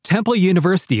Temple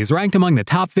University is ranked among the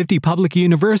top 50 public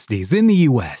universities in the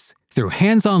U.S. Through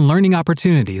hands-on learning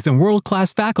opportunities and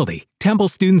world-class faculty, Temple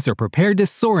students are prepared to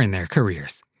soar in their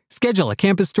careers. Schedule a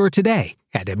campus tour today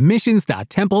at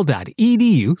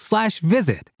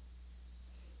admissions.temple.edu/visit.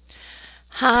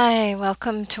 Hi,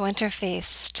 welcome to Winter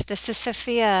Feast. This is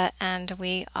Sofia, and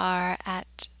we are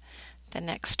at the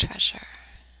next treasure.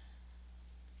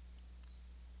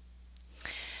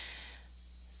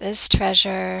 This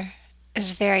treasure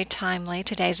is very timely.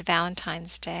 Today's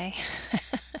Valentine's Day.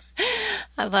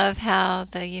 I love how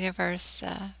the universe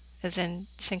is in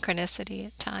synchronicity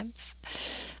at times.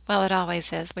 Well, it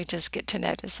always is. We just get to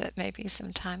notice it maybe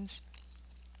sometimes.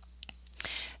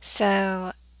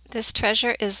 So, this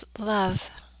treasure is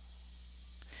love.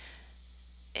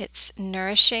 It's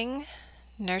nourishing,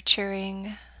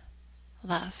 nurturing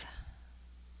love.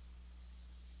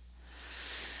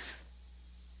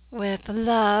 With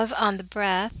love on the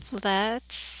breath,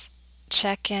 let's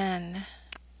check in.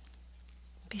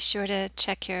 Be sure to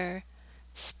check your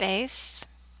space.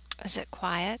 Is it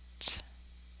quiet?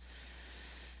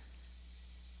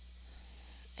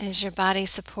 Is your body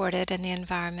supported in the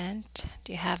environment?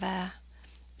 Do you have a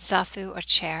zafu or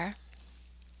chair?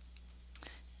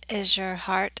 Is your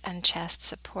heart and chest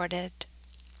supported?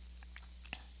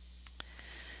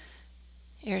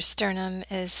 Your sternum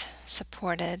is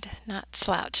supported, not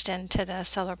slouched into the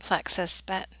solar plexus,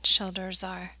 but shoulders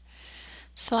are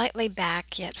slightly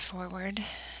back yet forward,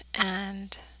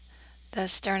 and the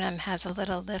sternum has a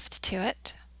little lift to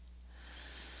it.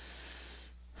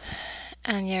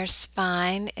 And your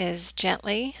spine is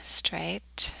gently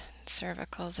straight.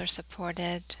 Cervicals are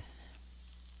supported.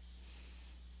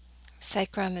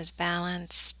 Sacrum is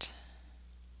balanced.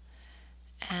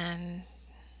 And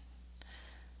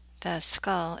the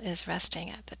skull is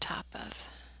resting at the top of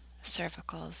the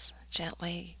cervicals,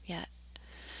 gently yet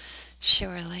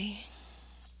surely,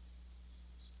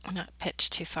 not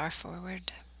pitched too far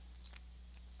forward.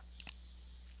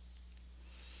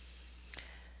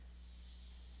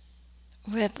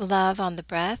 With love on the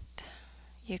breath,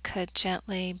 you could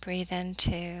gently breathe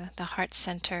into the heart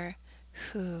center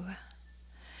hu,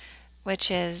 which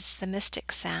is the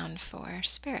mystic sound for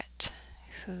spirit,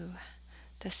 hu,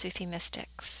 the Sufi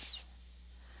mystics.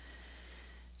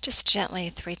 Just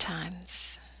gently 3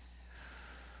 times.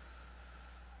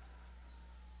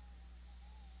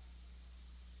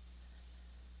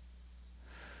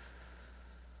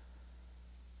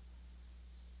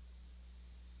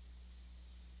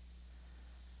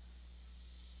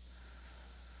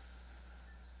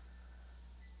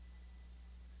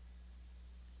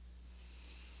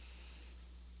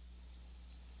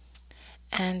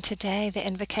 And today the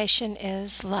invocation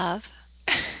is love.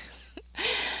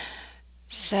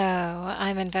 So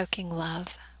I'm invoking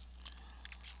love.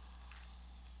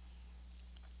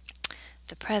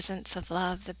 The presence of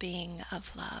love, the being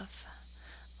of love.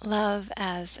 Love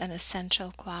as an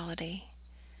essential quality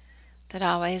that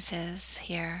always is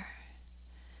here.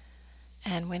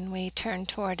 And when we turn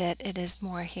toward it, it is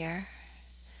more here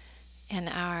in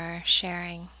our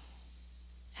sharing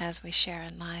as we share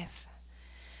in life.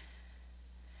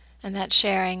 And that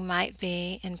sharing might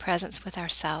be in presence with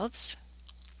ourselves,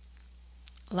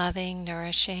 loving,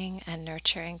 nourishing, and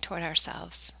nurturing toward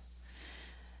ourselves.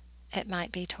 It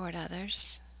might be toward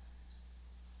others.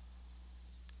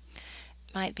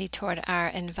 It might be toward our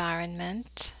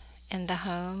environment, in the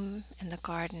home, in the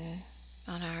garden,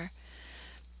 on our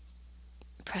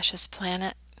precious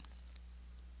planet.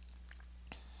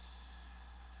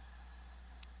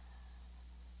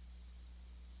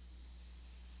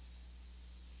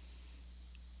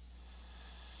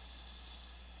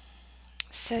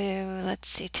 So let's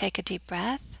see, take a deep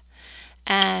breath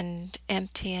and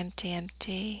empty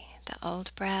the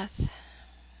old breath.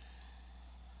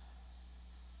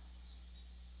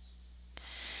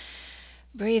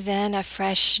 Breathe in a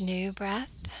fresh new breath.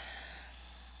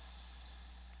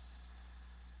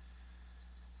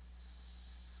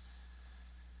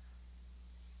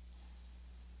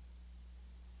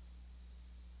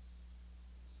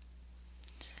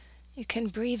 You can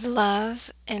breathe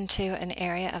love into an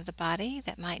area of the body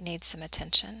that might need some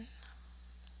attention.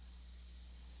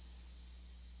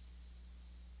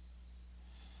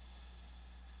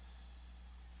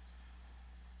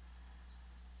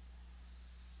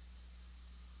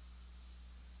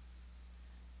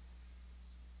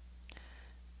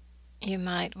 You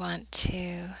might want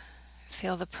to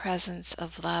feel the presence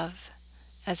of love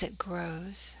as it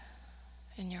grows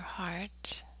in your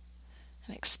heart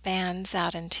and expands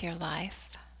out into your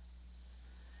life.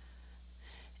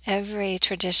 Every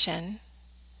tradition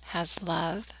has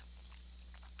love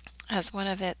as one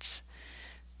of its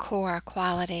core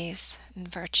qualities and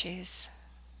virtues.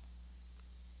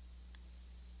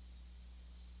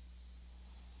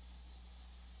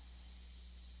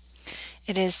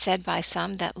 It is said by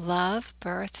some that love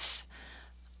births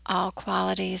all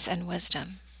qualities and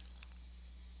wisdom.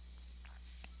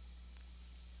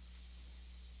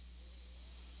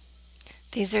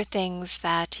 These are things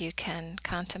that you can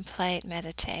contemplate,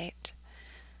 meditate,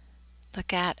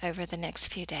 look at over the next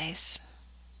few days.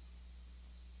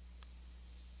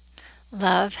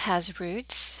 Love has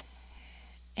roots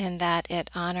in that it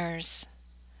honors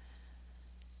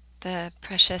the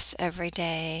precious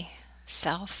everyday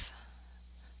self,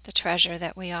 the treasure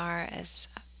that we are as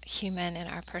human in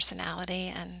our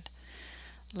personality and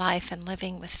life and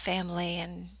living with family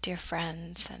and dear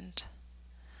friends and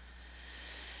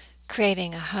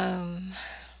creating a home,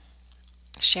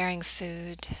 sharing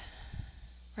food,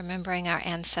 remembering our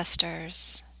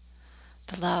ancestors,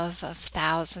 the love of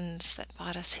thousands that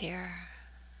brought us here.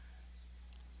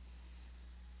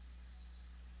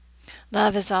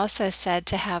 Love is also said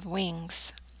to have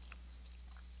wings,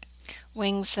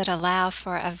 wings that allow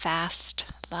for a vast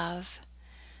love.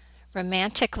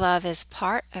 Romantic love is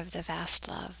part of the vast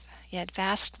love, yet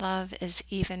vast love is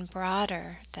even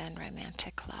broader than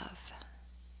romantic love.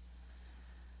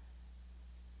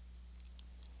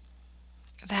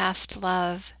 Vast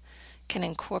love can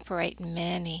incorporate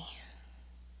many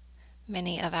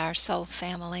of our soul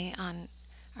family on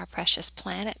our precious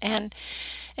planet, and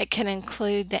it can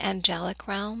include the angelic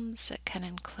realms, it can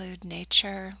include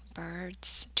nature,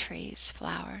 birds, trees,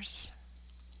 flowers.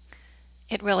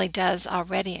 It really does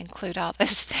already include all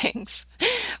those things.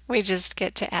 We just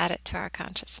get to add it to our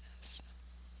consciousness.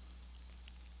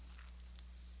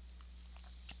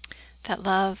 That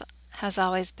love has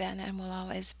always been and will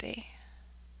always be.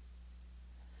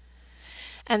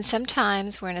 And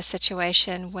sometimes we're in a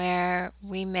situation where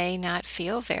we may not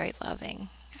feel very loving.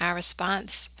 Our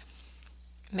response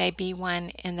may be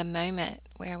one in the moment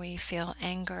where we feel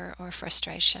anger or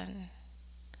frustration.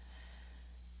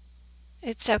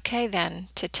 It's okay then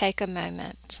to take a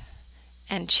moment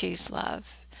and choose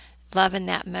love. Love in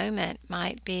that moment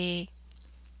might be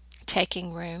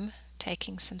taking room,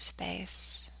 taking some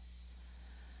space,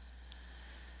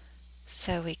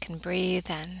 so we can breathe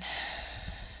and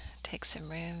take some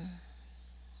room,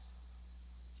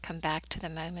 come back to the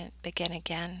moment, begin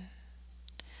again.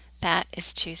 That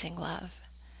is choosing love.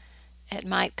 It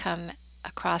might come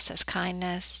across as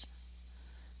kindness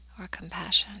or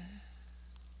compassion.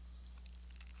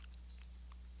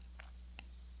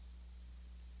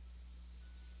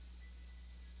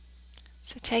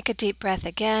 So take a deep breath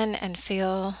again and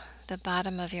feel the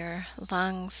bottom of your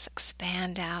lungs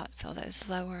expand out. Feel those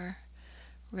lower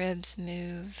ribs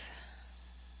move.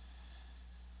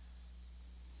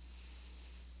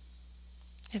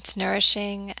 It's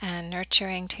nourishing and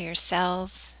nurturing to your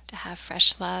cells to have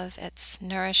fresh love. It's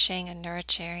nourishing and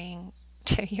nurturing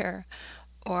to your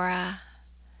aura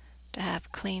to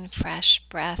have clean, fresh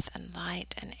breath and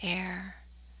light and air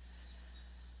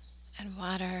and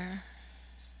water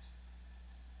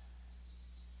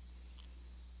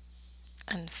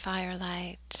and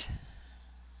firelight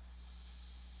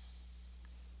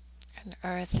and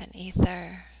earth and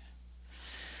ether.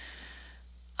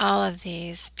 All of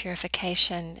these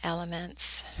purification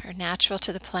elements are natural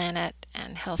to the planet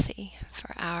and healthy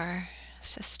for our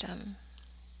system,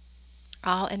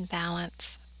 all in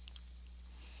balance.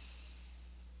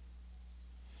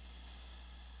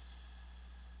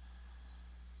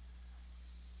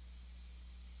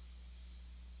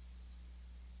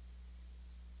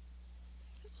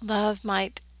 Love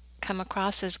might come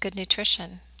across as good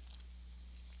nutrition.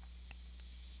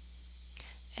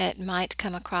 It might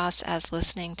come across as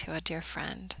listening to a dear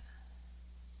friend.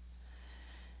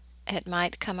 It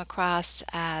might come across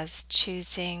as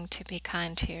choosing to be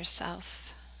kind to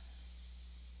yourself.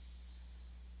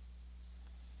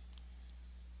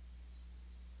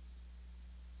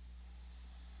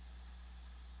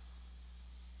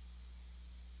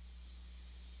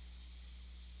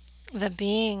 The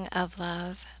being of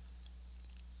love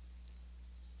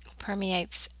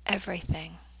permeates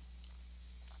everything.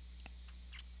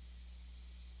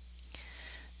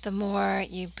 The more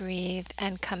you breathe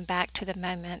and come back to the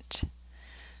moment,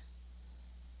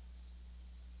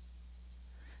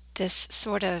 this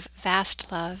sort of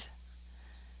vast love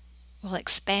will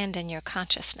expand in your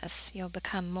consciousness. You'll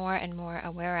become more and more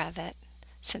aware of it,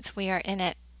 since we are in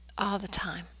it all the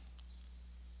time.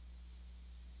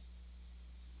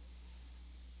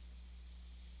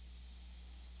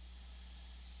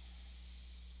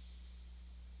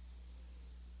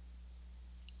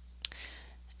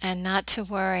 And not to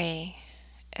worry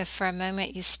if for a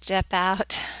moment you step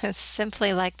out, it's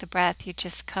simply like the breath, you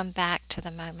just come back to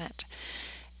the moment.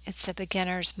 It's a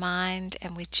beginner's mind,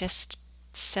 and we just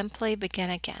simply begin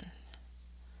again.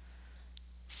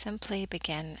 Simply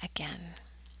begin again.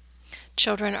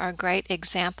 Children are great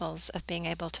examples of being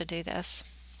able to do this.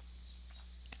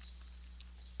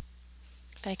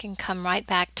 They can come right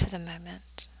back to the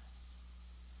moment.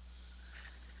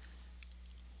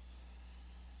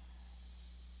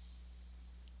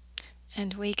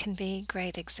 And we can be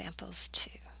great examples too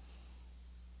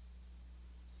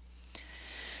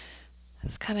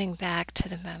of coming back to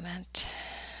the moment,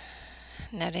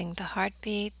 noting the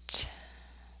heartbeat,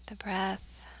 the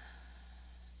breath.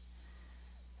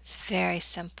 It's very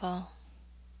simple.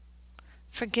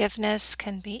 Forgiveness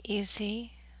can be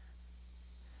easy.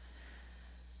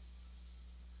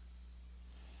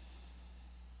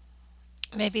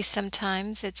 Maybe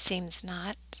sometimes it seems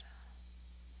not.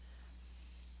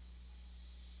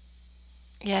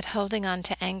 Yet holding on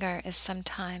to anger is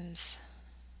sometimes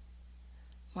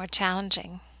more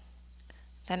challenging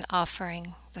than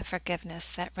offering the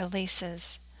forgiveness that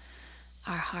releases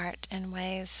our heart in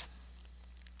ways.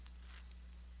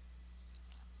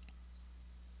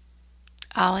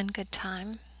 All in good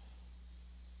time.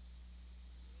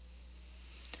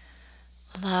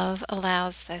 Love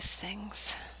allows those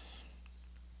things.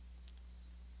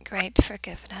 Great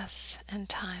forgiveness and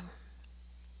time.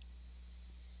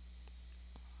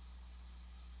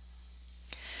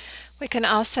 We can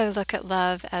also look at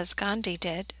love as Gandhi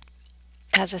did,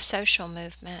 as a social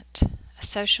movement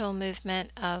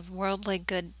of worldly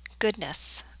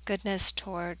goodness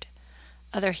toward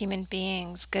other human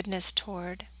beings, goodness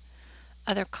toward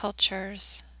other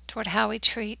cultures, toward how we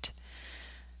treat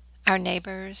our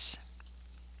neighbors,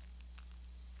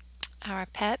 our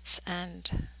pets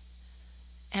and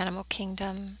animal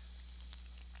kingdom,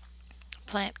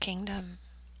 plant kingdom.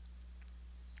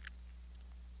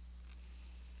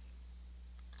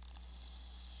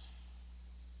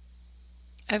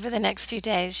 Over the next few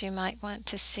days, you might want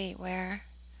to see where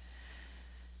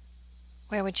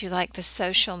would you like the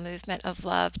social movement of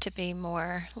love to be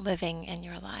more living in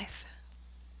your life.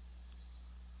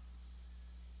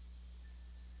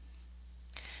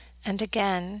 And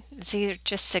again, these are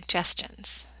just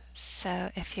suggestions.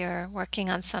 So if you're working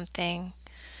on something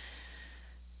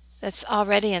that's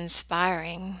already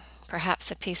inspiring, perhaps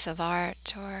a piece of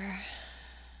art or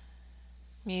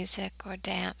music or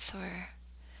dance or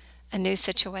a new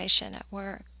situation at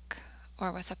work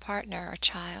or with a partner or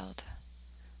child,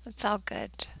 it's all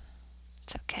good.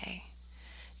 It's okay.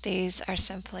 These are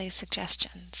simply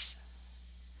suggestions.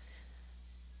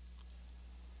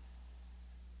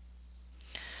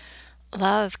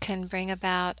 Love can bring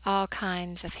about all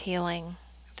kinds of healing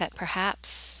that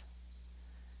perhaps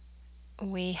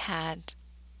we had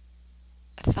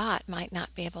thought might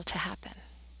not be able to happen.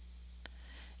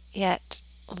 Yet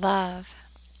love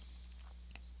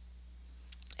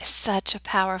is such a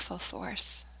powerful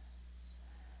force,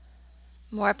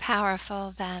 more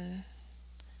powerful than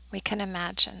we can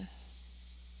imagine.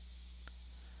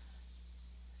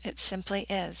 It simply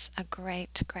is a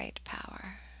great, great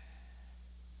power.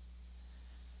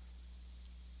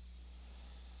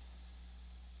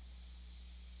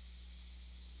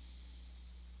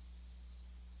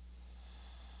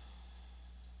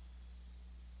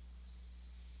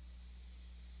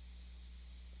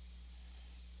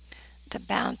 The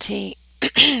bounty,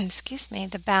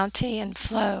 the bounty and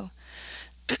flow.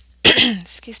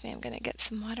 Excuse me, I'm going to get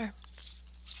some water.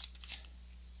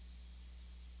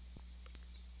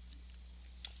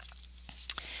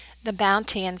 The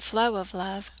bounty and flow of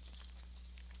love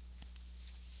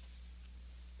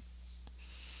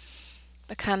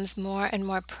becomes more and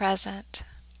more present.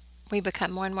 We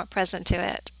become more and more present to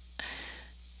it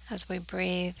as we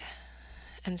breathe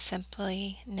and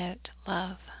simply note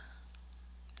love.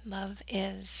 Love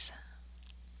is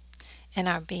in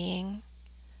our being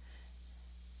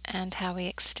and how we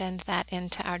extend that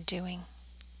into our doing.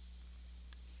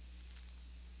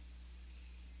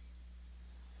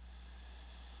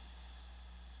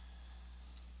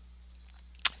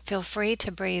 Feel free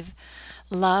to breathe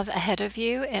love ahead of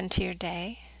you into your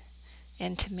day,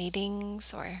 into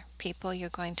meetings or people you're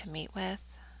going to meet with.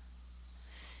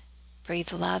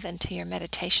 Breathe love into your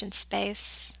meditation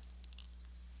space.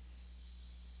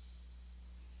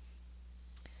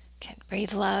 Can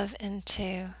breathe love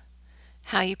into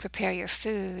how you prepare your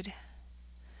food,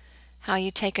 how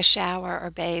you take a shower or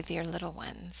bathe your little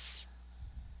ones,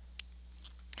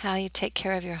 how you take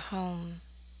care of your home,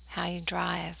 how you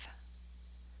drive.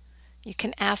 You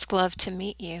can ask love to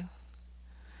meet you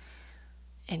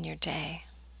in your day.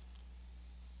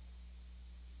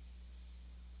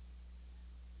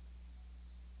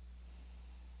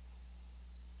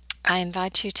 I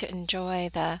invite you to enjoy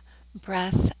the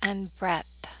breath and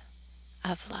breadth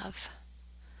of love.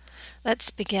 Let's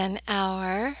begin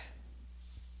our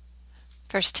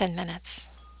first 10 minutes.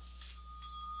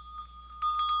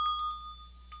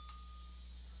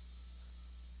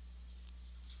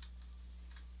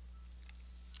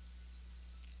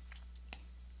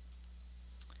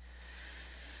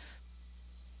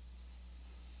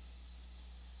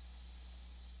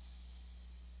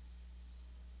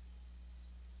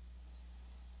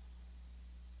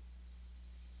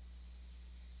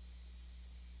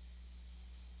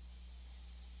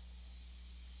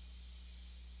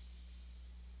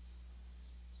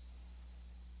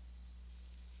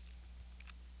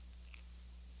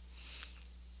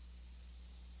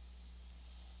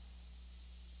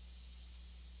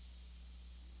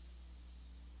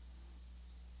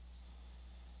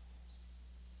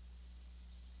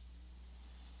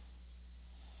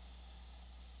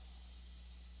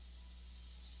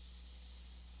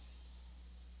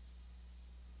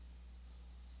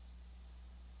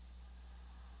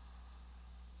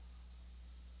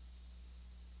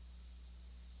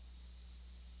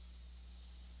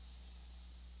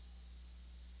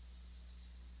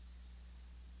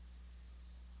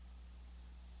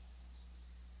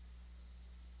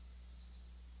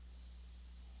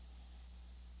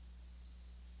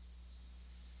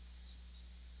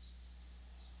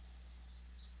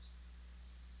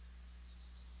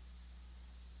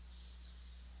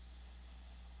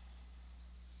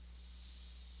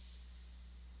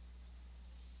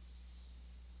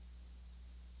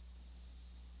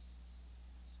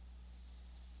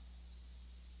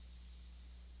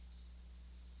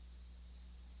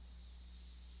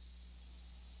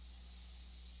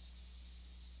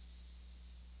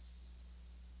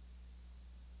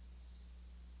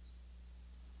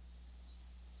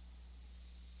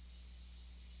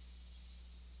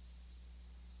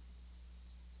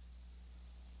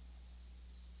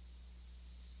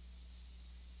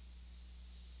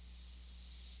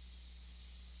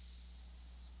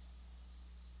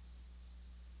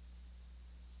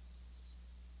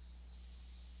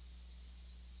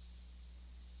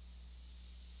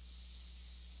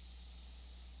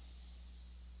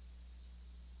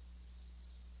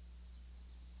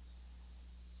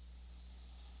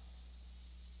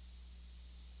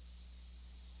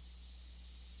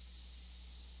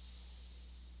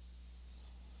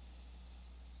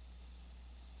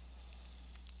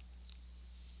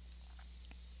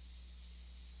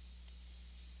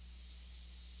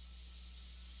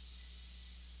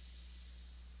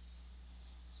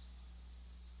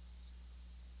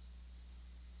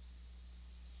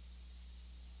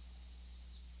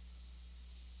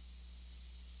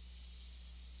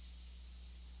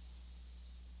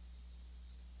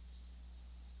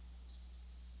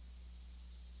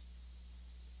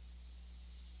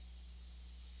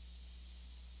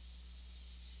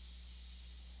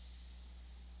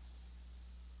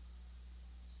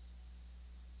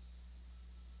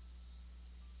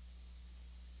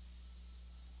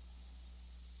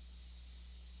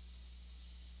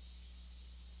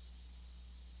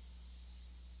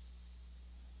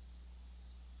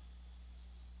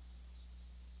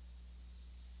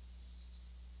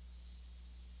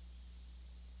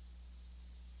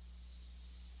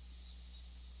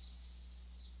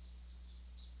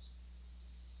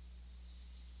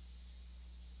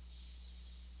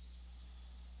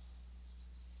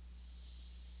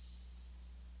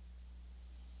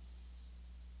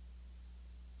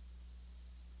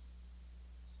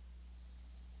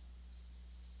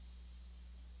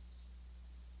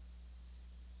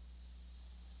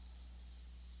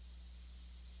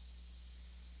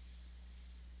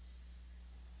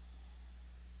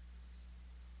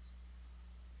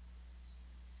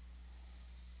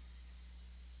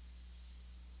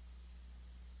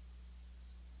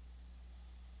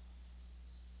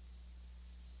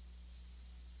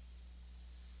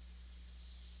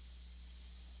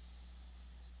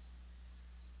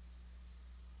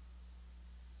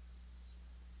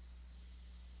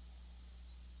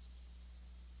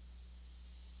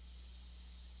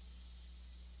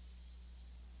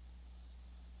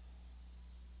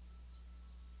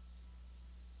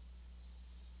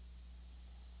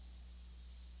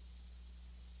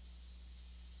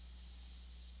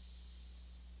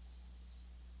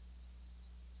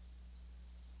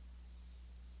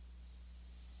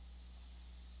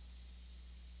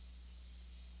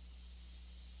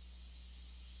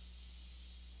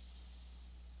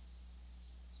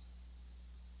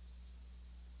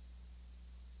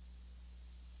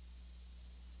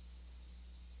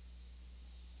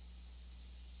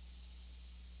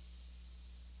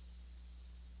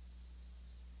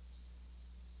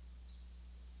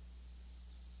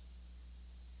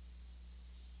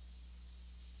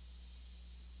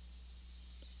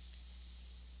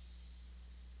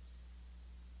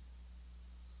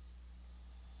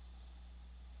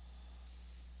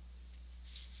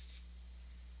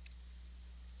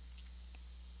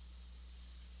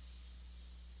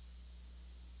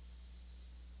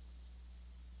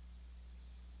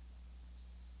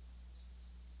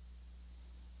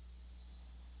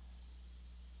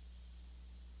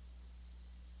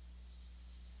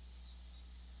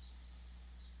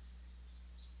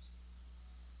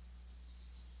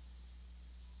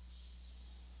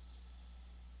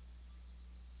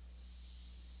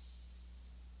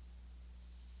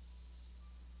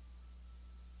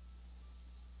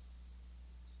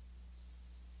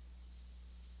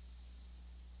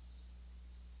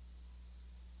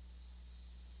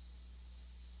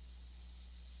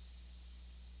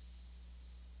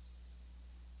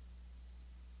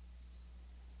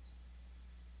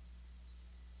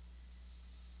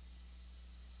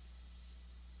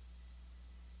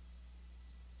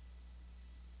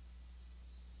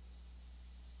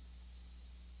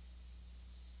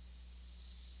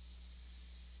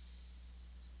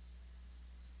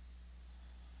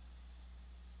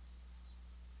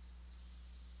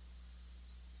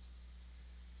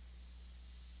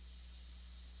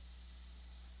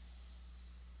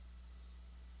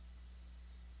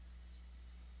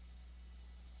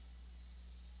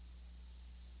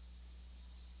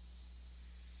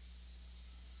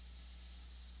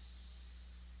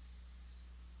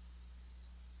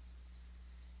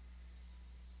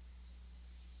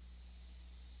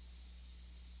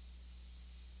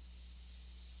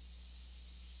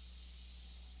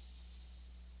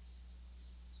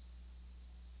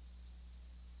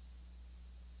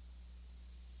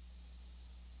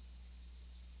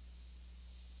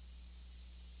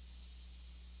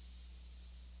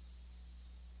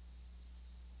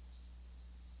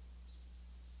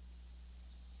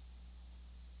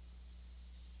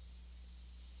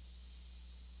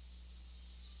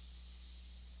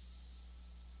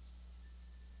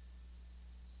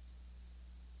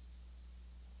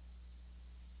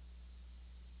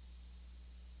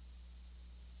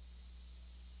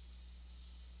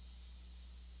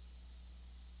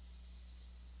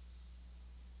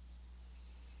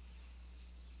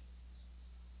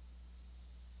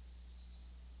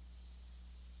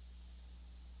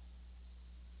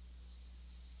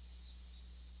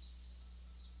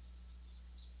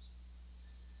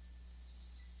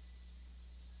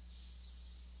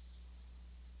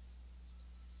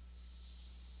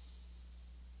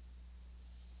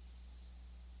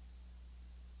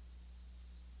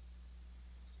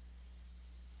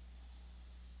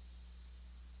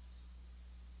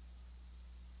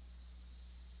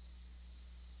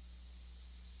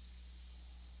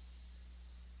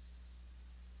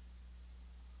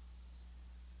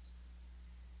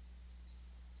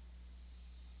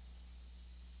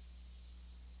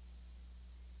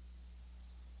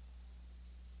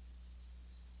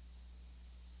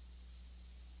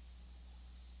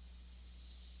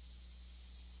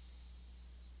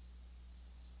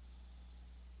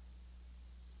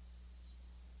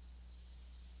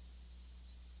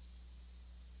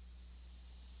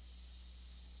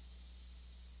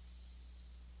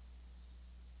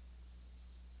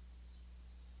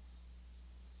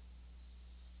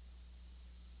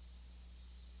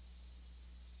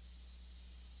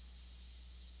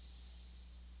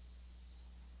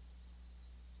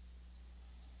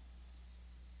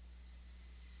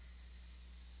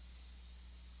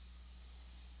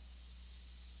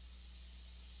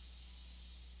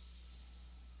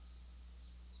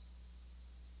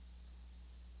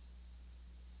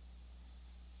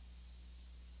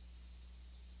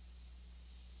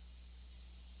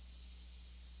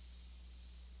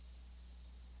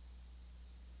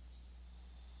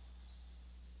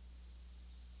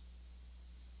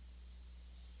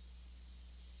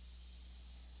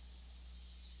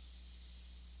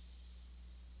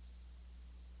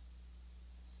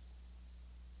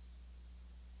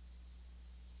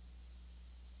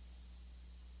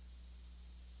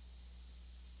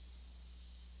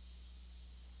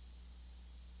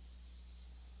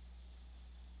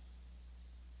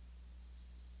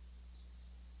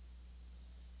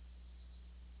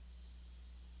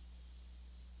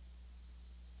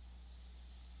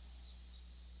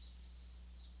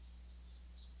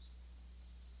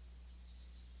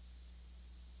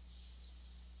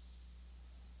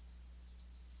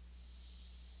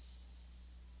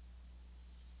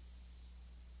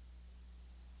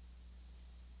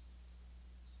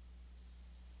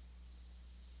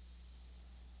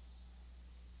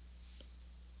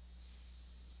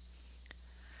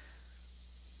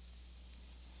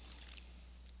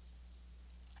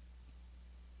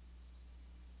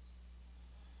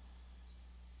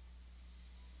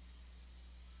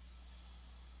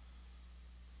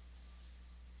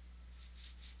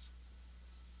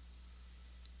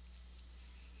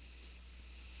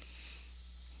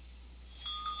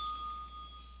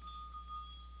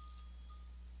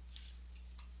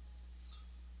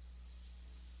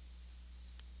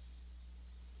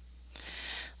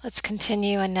 Let's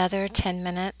continue another 10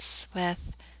 minutes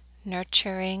with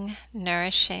nurturing,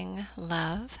 nourishing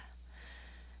love.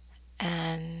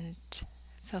 And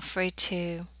feel free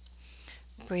to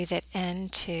breathe it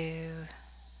into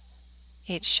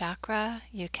each chakra.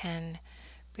 You can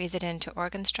breathe it into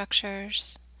organ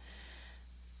structures.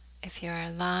 If your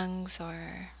lungs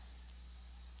or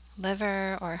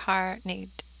liver or heart need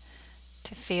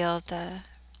to feel the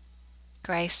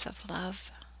grace of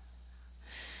love.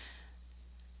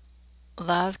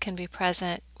 Love can be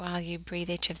present while you breathe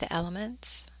each of the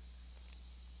elements.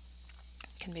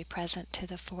 It can be present to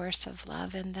the force of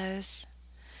love in those.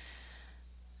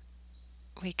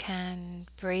 We can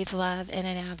breathe love in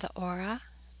and out of the aura,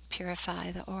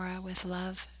 purify the aura with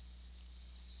love.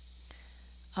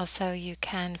 Also, you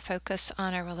can focus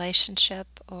on a relationship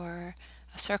or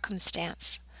a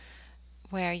circumstance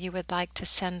where you would like to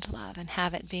send love and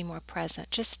have it be more present,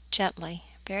 just gently,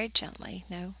 very gently,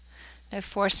 no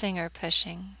forcing or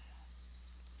pushing.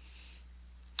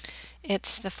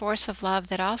 It's the force of love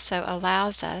that also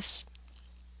allows us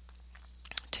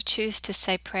to choose to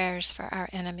say prayers for our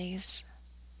enemies.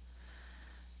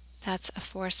 That's a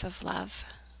force of love.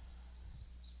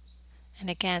 And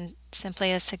again,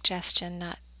 simply a suggestion,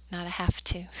 not a have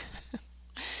to.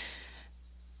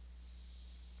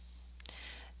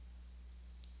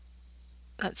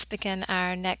 Let's begin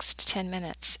our next 10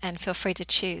 minutes, and feel free to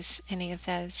choose any of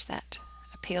those that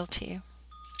appeal to you.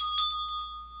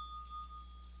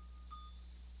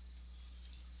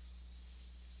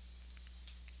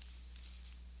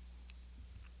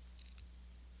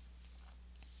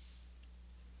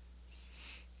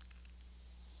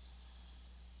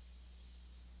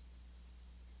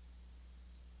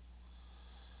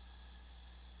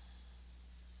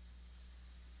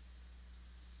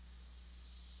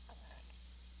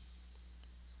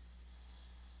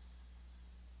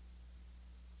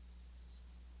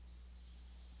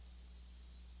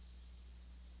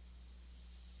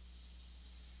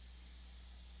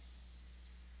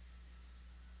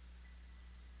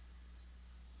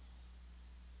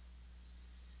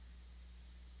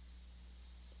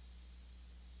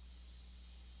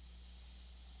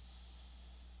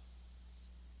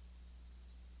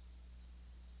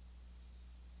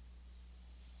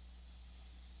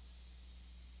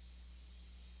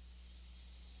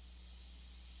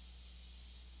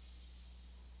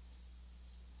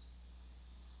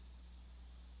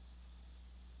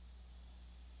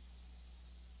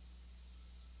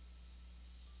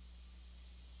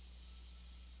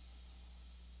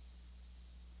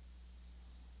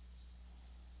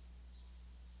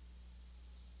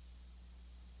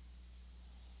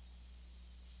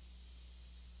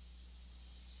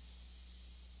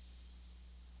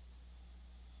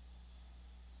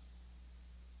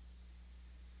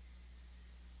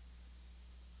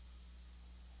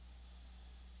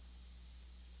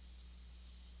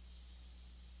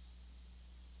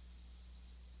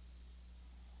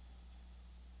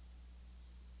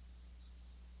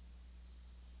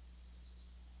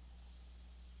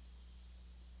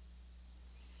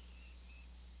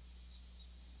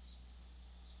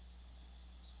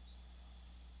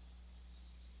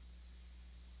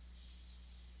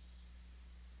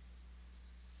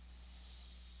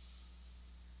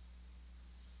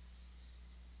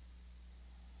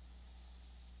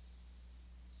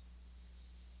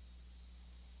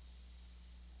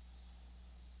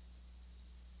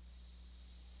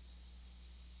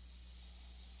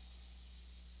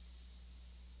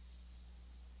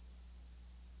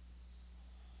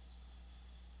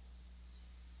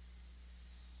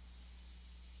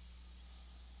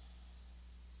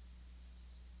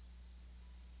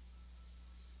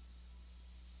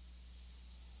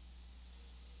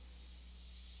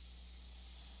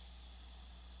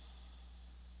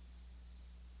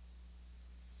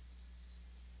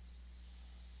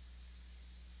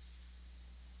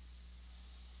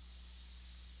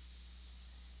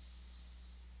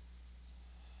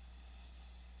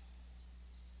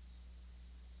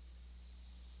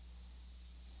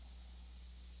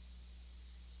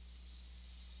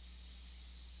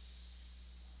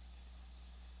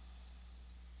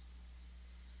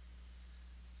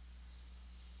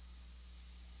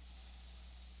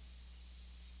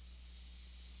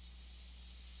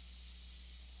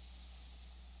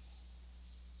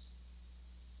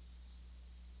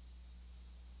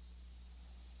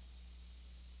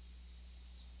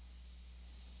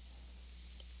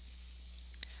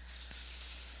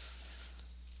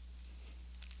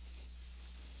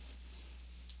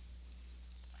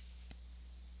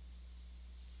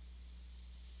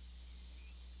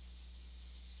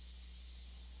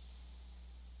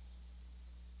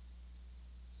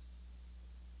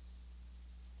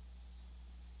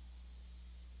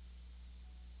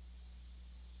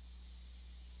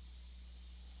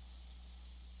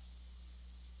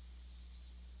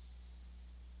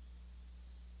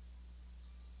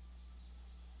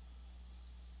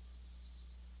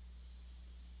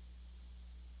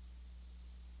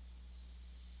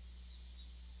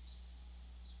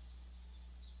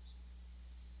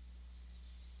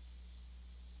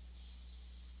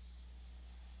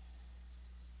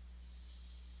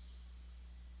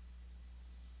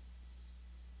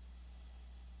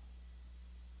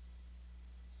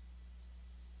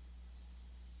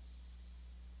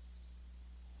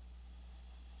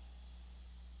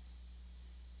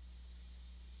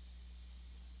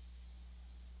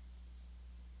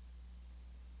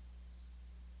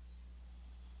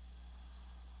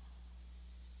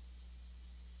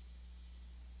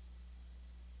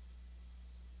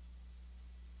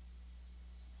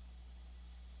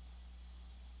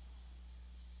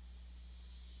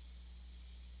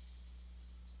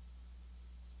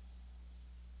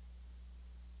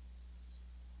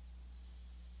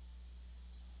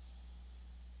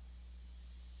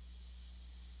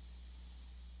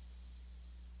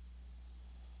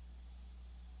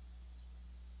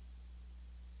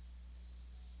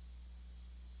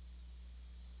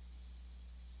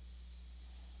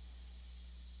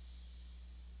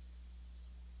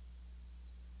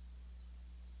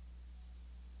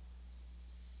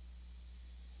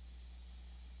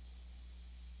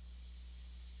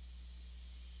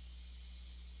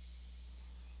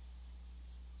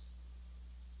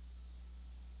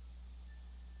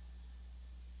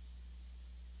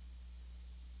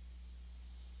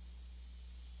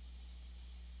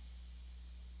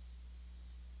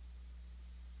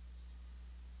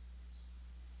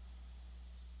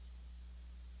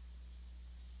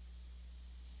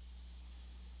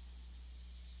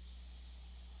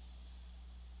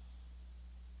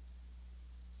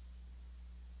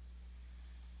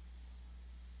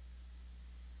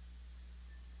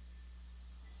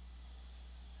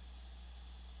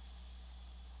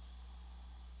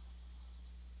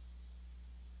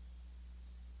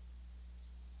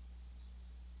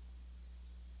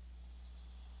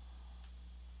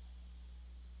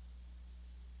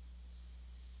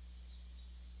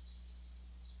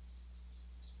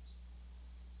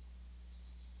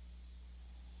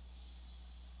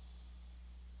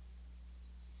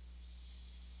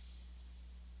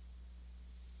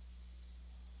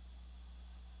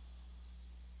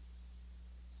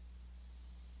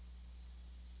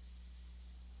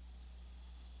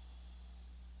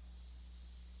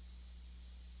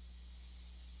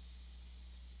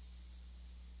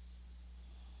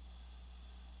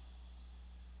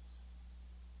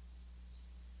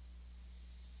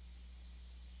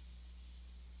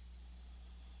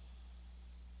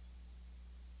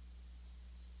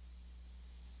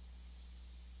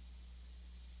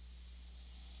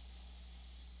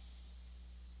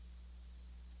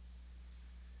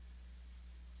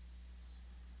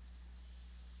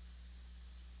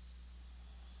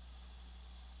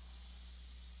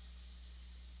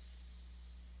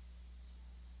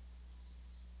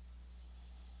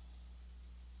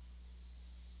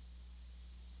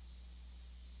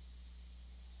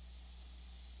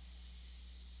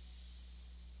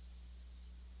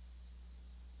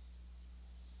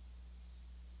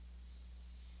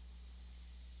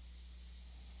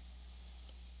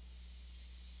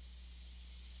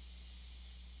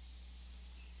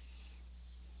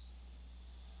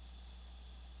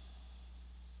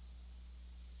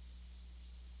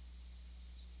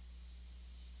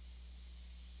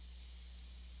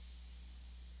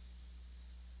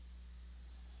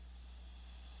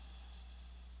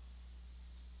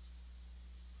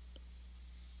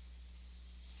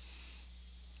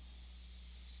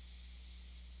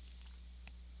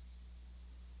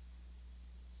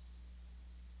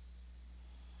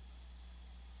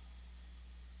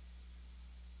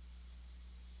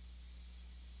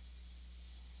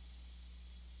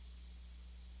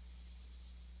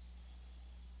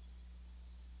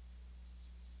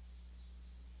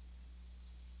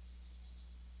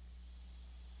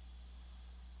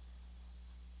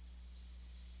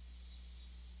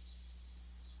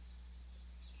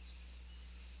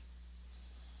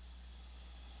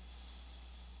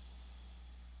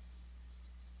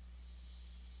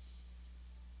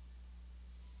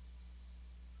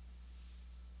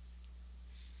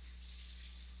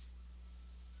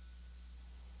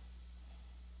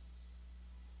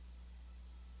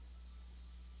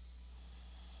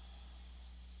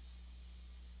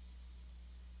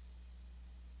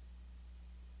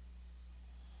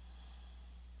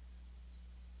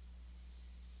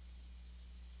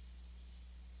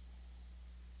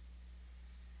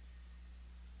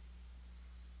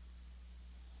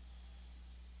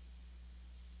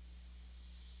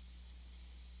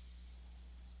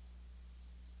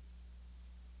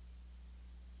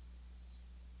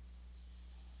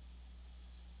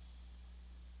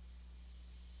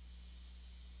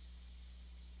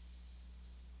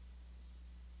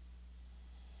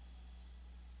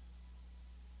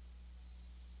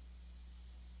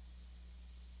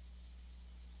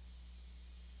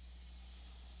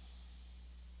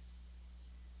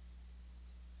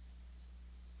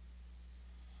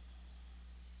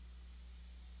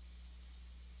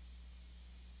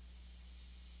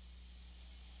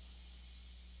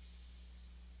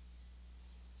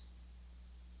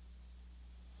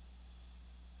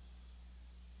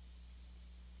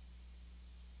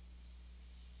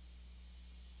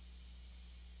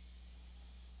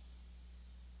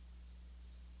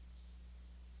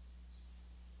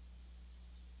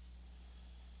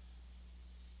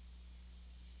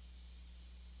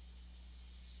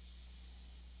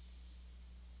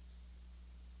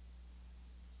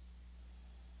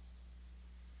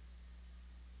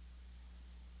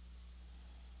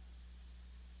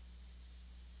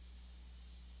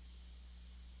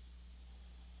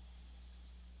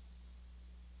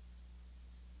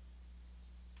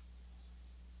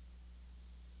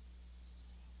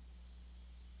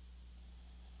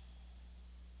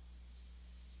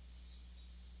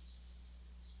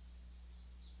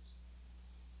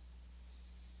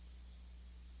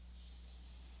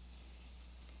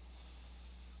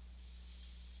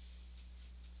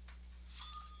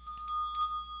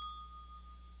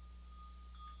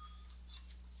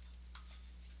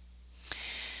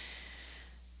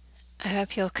 I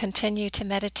hope you'll continue to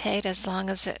meditate as long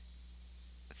as it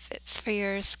fits for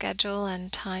your schedule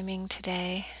and timing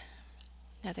today.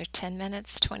 Another 10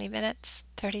 minutes, 20 minutes,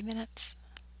 30 minutes.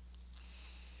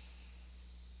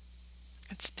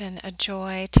 It's been a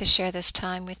joy to share this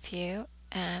time with you,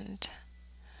 and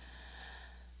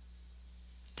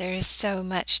there is so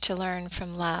much to learn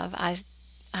from love.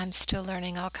 I'm still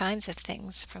learning all kinds of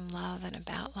things from love and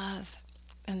about love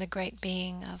and the great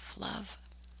being of love.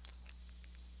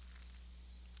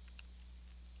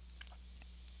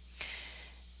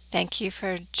 Thank you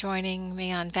for joining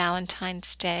me on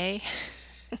Valentine's Day.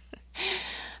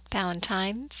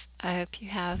 Valentine's, I hope you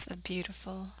have a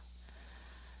beautiful,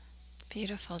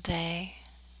 beautiful day,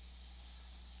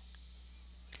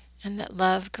 and that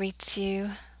love greets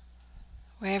you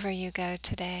wherever you go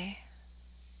today.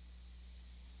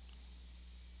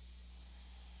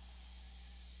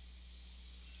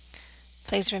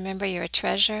 Please remember you're a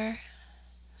treasure.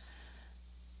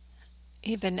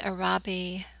 Ibn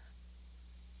Arabi,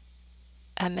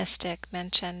 a mystic,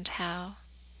 mentioned how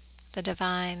the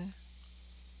divine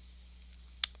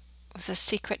was a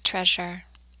secret treasure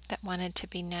that wanted to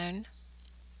be known.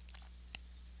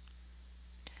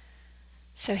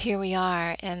 So here we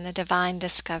are in the divine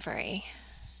discovery.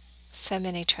 So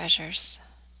many treasures.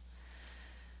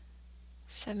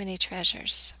 So many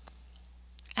treasures.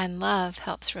 And love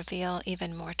helps reveal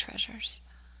even more treasures.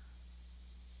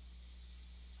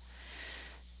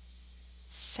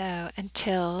 So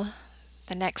until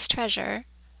the next treasure,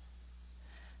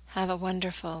 have a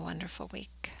wonderful, wonderful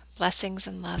week. Blessings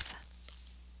and love.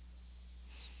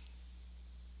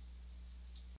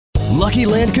 Lucky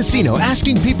Land Casino,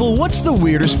 asking people, what's the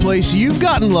weirdest place you've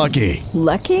gotten lucky?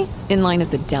 Lucky? In line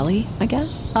at the deli, I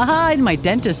guess? Aha, in my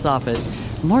dentist's office.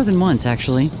 More than once,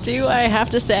 actually. Do I have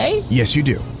to say? Yes, you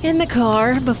do. In the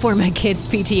car before my kids'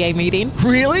 PTA meeting.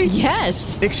 Really?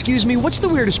 Yes. Excuse me, what's the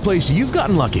weirdest place you've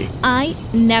gotten lucky? I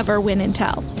never win and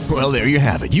tell. Well, there you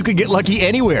have it. You can get lucky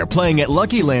anywhere, playing at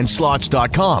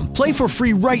LuckyLandSlots.com. Play for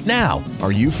free right now.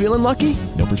 Are you feeling lucky?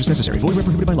 No purchase necessary. Void where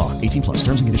prohibited by law. 18+.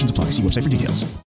 Terms and conditions apply. See website for details.